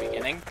the very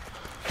beginning.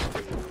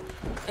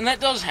 And that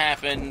does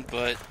happen,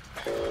 but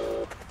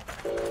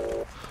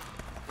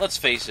let's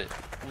face it,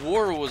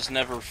 war was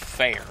never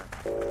fair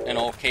in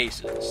all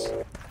cases.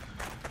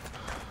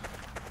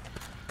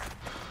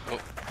 Oh,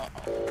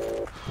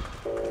 uh-oh.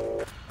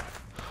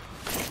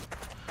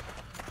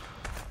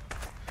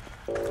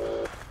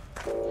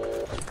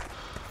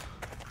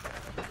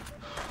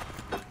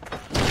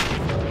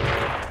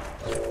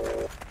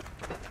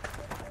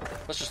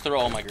 Let's just throw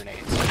all my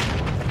grenades.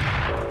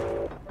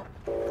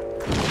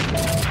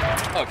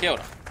 Oh, killed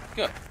him.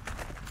 Good.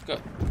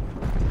 Good.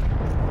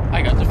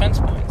 I got defense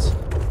points.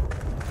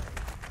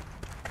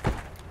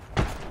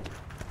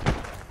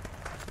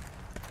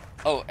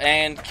 Oh,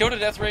 and kill to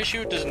death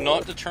ratio does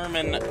not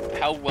determine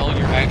how well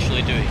you're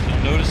actually doing.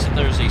 You'll notice that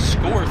there's a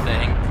score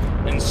thing,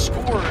 and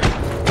score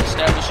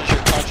establishes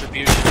your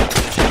contribution to the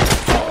mission.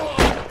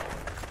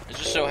 It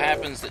just so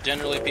happens that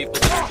generally people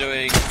that are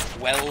doing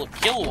well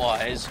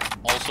kill-wise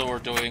also are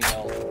doing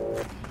well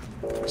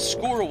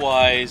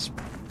score-wise,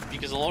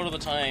 because a lot of the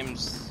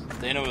times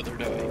they know what they're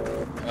doing.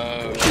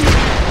 Oh, shit.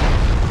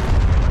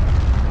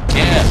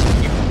 Yeah,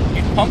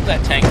 you pump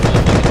that tank full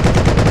of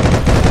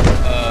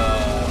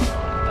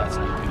that's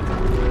not good.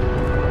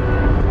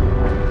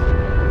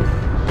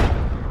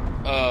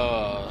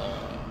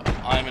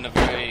 I'm in a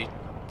very,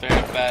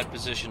 very bad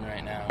position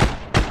right now.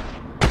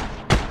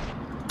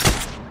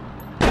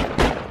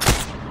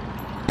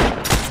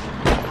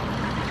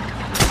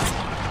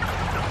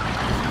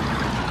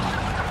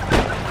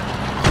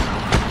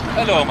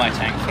 Hello, my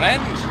tank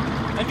friend,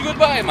 and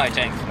goodbye, my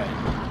tank friend.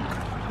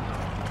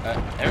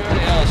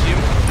 Everybody else, you...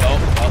 Oh,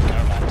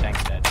 never mind,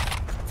 tank's dead.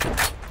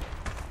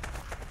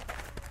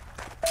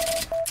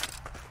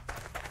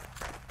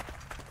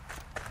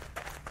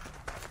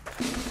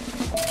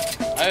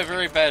 I have a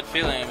very bad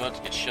feeling I'm about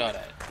to get shot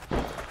at.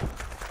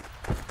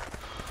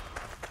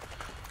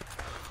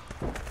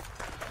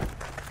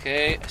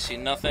 Okay, I see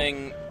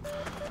nothing.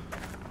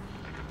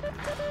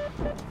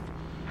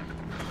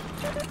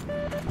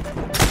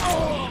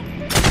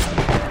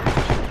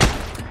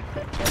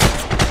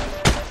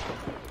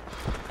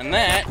 And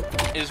that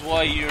is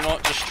why you're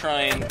not just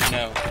trying,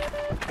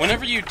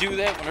 whenever you do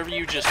that, whenever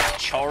you just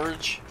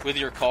charge with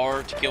your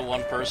car to kill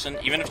one person,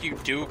 even if you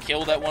do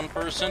kill that one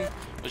person,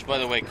 which by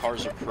the way,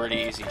 cars are pretty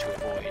easy to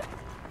avoid,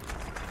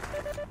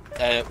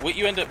 what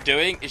you end up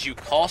doing is you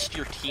cost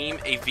your team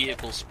a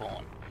vehicle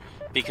spawn,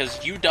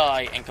 because you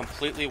die and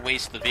completely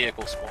waste the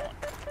vehicle spawn.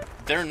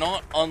 They're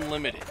not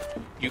unlimited.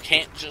 You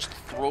can't just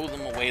throw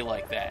them away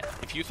like that.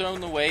 If you throw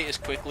them away as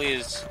quickly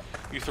as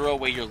you throw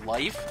away your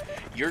life,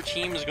 your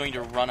team is going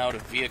to run out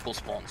of vehicle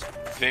spawns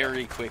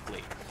very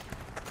quickly.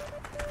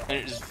 And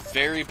it is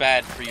very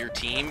bad for your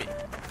team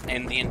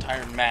and the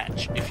entire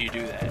match if you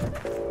do that.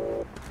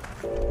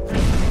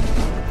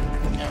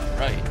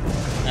 Alright.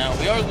 Now,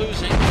 we are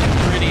losing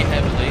pretty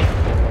heavily.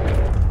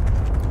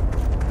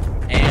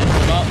 And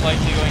we're not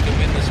likely going to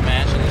win this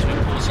match unless we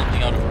pull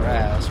something out of our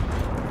ass.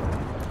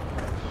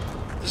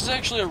 This is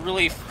actually a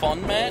really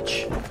fun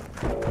match.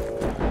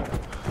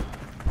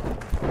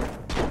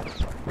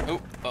 Oh,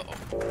 uh-oh.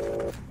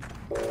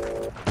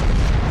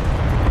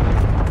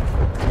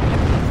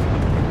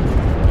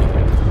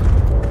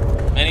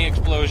 Many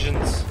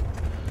explosions.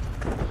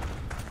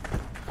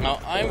 Now,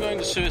 I'm going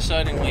to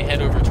suicidingly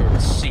head over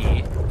towards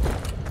C.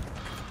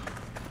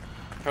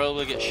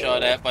 Probably get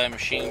shot at by a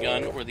machine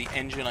gun or the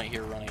engine I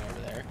hear running over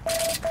there.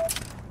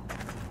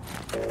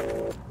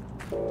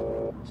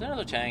 Is that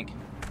another tank?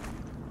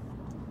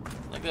 I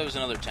think that was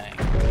another tank.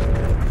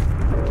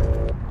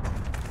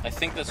 I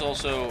think that's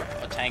also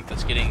a tank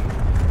that's getting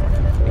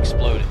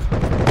exploded.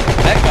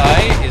 That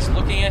guy is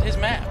looking at his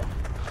map.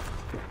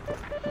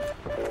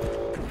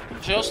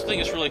 Which I also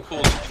think is really cool.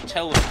 You can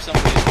tell if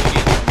somebody's looking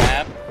at their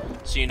map,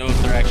 so you know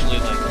if they're actually,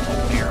 like,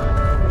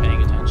 aware,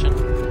 paying attention.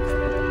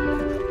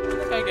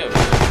 Where'd that guy go?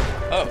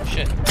 Oh,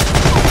 shit.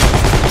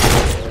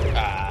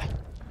 Ah.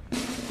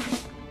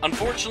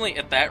 Unfortunately,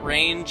 at that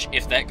range,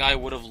 if that guy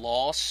would have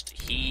lost,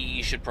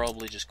 he should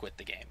probably just quit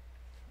the game.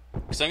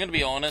 Because I'm going to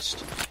be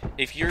honest,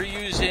 if you're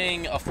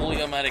using a fully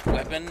automatic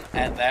weapon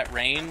at that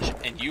range,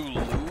 and you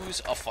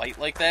lose a fight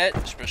like that,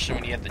 especially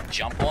when he had to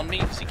jump on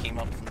me, because he came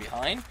up from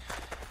behind,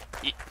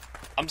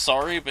 I'm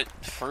sorry, but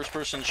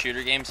first-person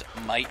shooter games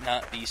might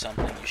not be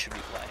something you should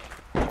be playing.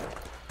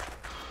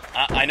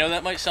 I know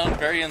that might sound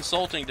very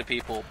insulting to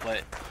people,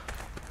 but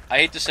I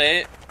hate to say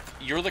it,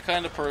 you're the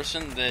kind of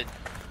person that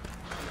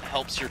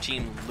helps your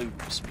team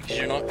lose, because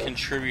you're not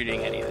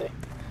contributing anything.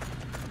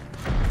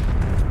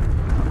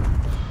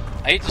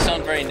 I hate to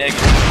sound very negative.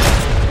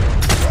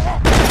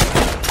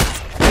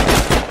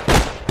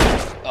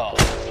 Oh,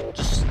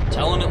 just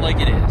telling it like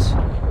it is.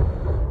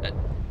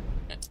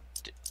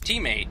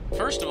 Teammate,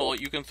 first of all,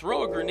 you can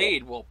throw a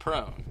grenade while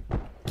prone.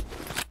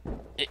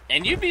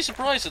 And you'd be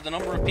surprised at the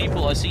number of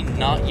people I see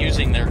not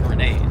using their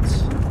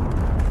grenades.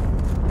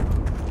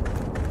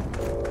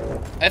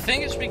 I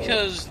think it's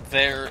because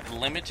they're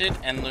limited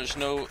and there's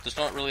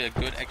not really a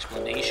good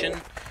explanation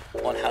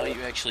on how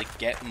you actually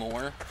get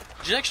more.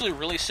 Which is actually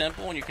really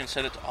simple when you can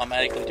set it to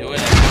automatically do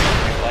it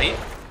every fight,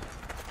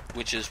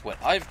 which is what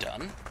I've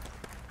done.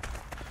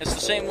 It's the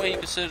same way you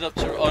can set it up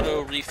to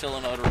auto refill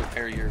and auto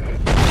repair your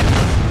weapons.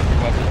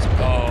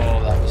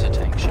 Oh, that was a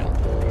tank shell.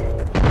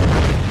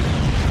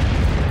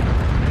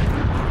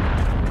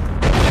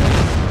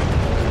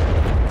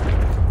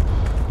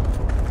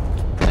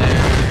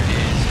 There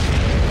is.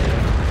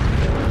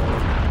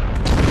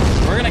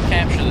 We're gonna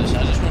capture this.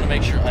 I just want to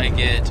make sure I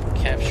get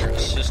capture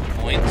assist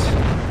points.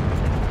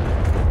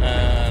 I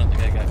don't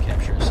think I got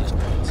capture assist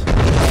points.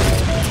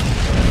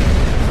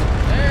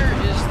 Where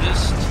is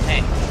this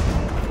tank?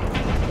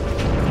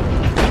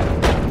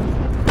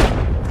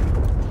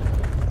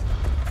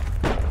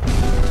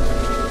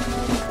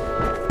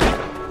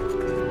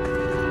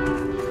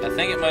 I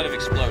think it might have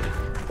exploded.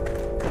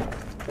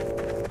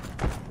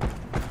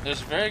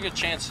 There's a very good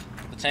chance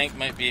the tank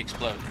might be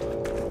exploded.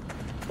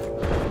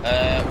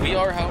 We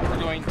are, however,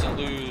 going to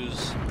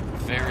lose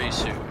very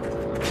soon.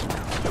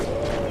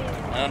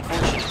 An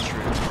unfortunate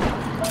truth.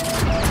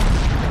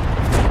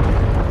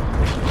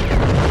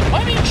 Am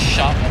I being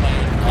shot by my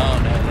own? Oh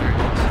no, there it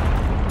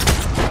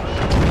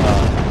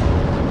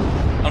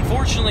is.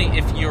 Unfortunately,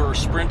 if you're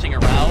sprinting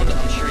around,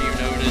 I'm sure you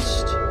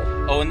noticed.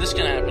 Oh, and this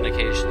can happen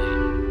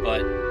occasionally,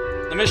 but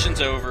the mission's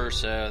over,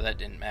 so that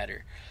didn't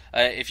matter.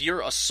 If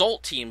your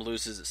assault team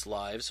loses its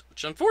lives,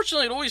 which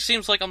unfortunately it always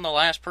seems like I'm the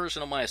last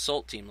person on my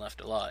assault team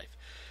left alive,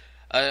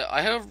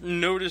 I have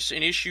noticed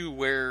an issue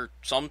where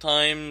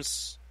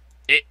sometimes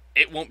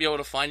it won't be able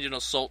to find an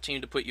assault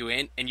team to put you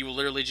in, and you will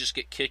literally just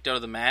get kicked out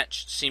of the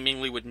match,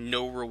 seemingly with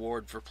no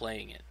reward for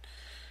playing it.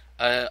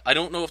 I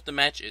don't know if the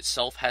match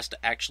itself has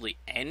to actually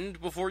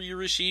end before you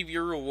receive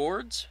your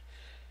rewards,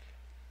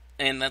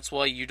 and that's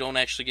why you don't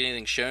actually get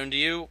anything shown to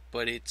you,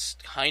 but it's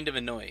kind of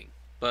annoying.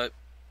 But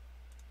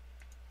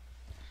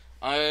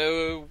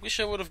I wish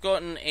I would have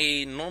gotten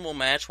a normal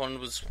match, one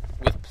was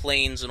with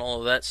planes and all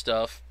of that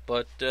stuff,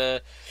 but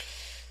it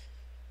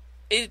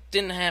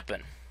didn't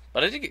happen.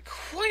 But I did get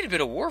quite a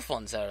bit of war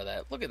funds out of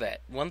that. Look at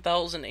that,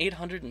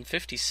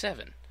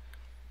 1,857.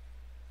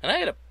 And I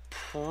had a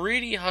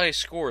pretty high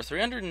score.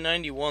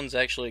 391 is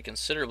actually a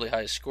considerably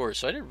high score,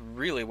 so I did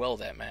really well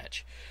that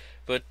match.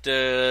 But,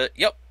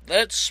 yep,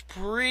 that's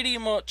pretty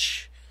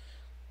much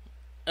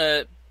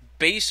a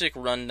basic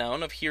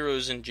rundown of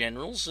Heroes and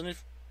Generals, and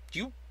if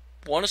you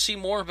want to see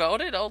more about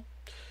it,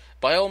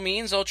 by all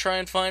means, I'll try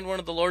and find one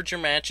of the larger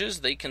matches.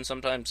 They can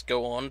sometimes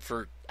go on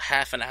for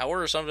half an hour,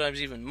 or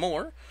sometimes even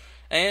more,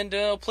 and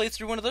I'll play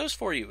through one of those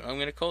for you. I'm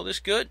going to call this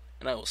good,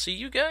 and I will see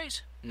you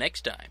guys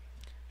next time.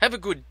 Have a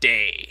good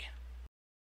day.